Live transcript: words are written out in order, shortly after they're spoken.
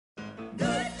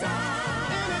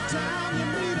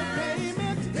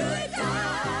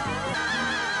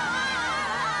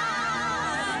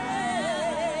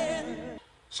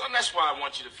That's why I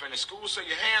want you to finish school so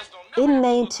your hands don't In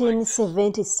never have to look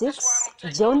like this. 1976, That's why I don't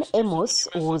take John no excuses when Amos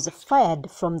you mess was up this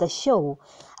fired from the show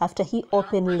after he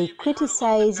openly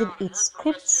criticized its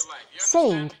scripts,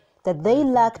 saying that they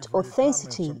lacked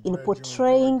authenticity in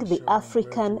portraying the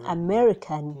African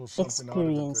American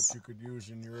experience.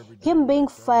 Him being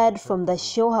fired from the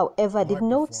show, however, did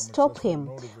not stop him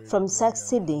from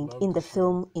succeeding in the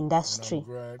film industry.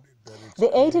 The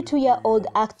 82-year-old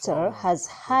actor has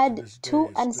had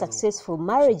 2 unsuccessful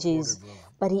marriages,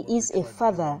 but he is a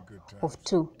father of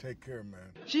 2.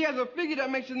 She has a figure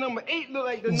that makes the number 8 look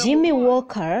like the number Jimmy 1.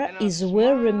 Walker is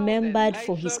well remembered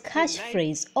for his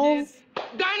catchphrase of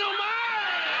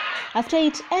Dynamite! After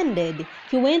it ended,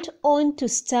 he went on to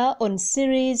star on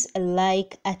series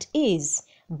like At Ease,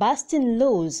 Bustin'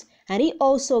 Loose, and he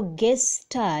also guest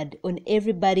starred on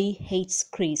Everybody Hates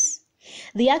Chris.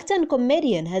 The actor and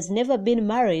comedian has never been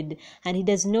married and he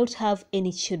does not have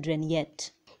any children yet.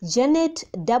 Janet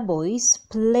Dubois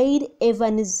played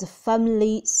Evan's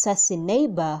family sassy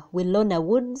neighbor, Willona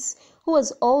Woods, who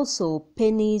was also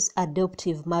Penny's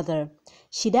adoptive mother.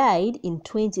 She died in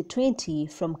 2020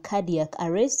 from cardiac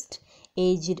arrest,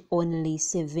 aged only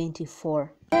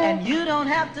 74. And you don't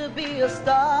have to be a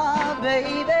star,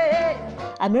 baby.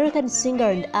 American singer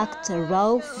and actor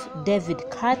Ralph David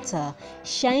Carter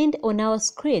shined on our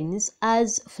screens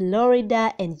as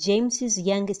Florida and James's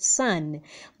youngest son,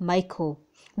 Michael.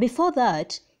 Before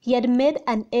that, he had made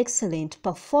an excellent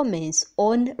performance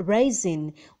on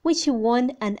Rising, which he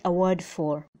won an award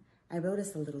for. I wrote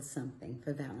us a little something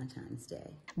for Valentine's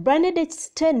Day. Bernadette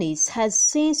Stennis has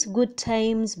since Good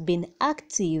Times been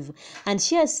active, and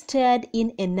she has starred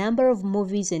in a number of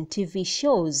movies and TV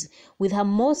shows, with her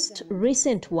most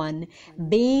recent one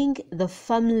being The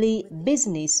Family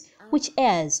Business, which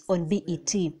airs on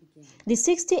BET. The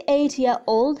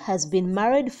 68-year-old has been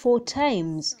married 4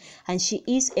 times, and she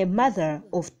is a mother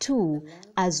of 2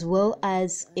 as well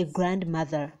as a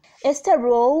grandmother. Esther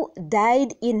Rolle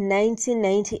died in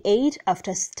 1998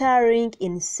 after starring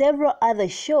in several other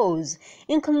shows,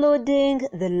 including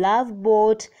The Love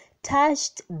Boat,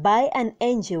 Touched by an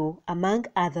Angel, among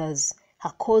others. Her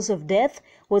cause of death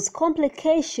was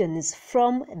complications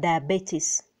from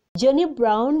diabetes. Johnny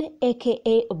Brown,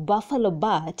 aka Buffalo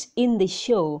Bat, in the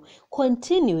show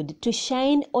continued to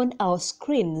shine on our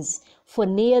screens for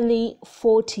nearly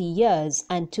 40 years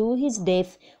until his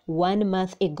death 1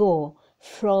 month ago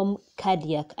from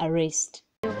cardiac arrest.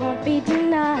 It won't be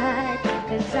denied,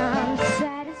 'cause I'm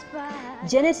satisfied.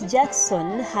 Janet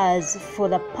Jackson has for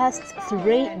the past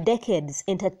 3 decades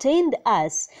entertained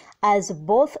us as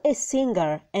both a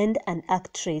singer and an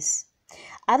actress.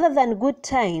 Other than Good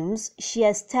Times, she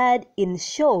has starred in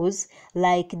shows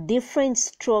like Different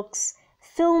Strokes,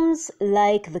 films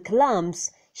like The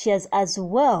Clams. She has as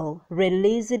well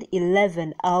released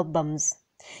 11 albums.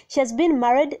 She has been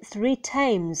married 3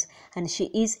 times and she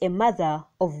is a mother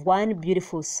of 1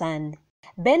 beautiful son.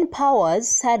 Ben Powers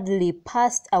sadly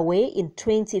passed away in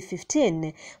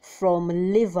 2015 from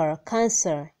liver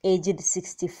cancer, aged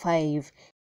 65.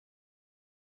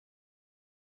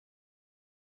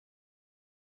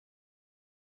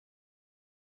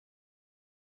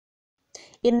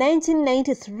 In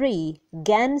 1993,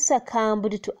 Gunn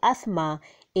succumbed to asthma,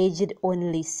 aged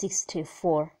only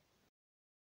 64.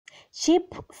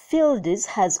 Chip Fields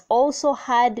has also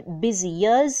had busy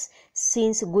years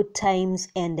since Good Times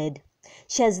ended.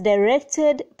 She has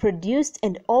directed, produced,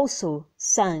 and also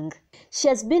sung. She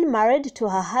has been married to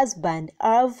her husband,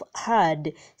 Irv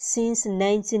Hard, since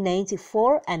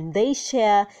 1994, and they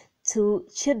share 2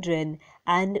 children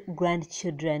and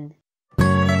grandchildren.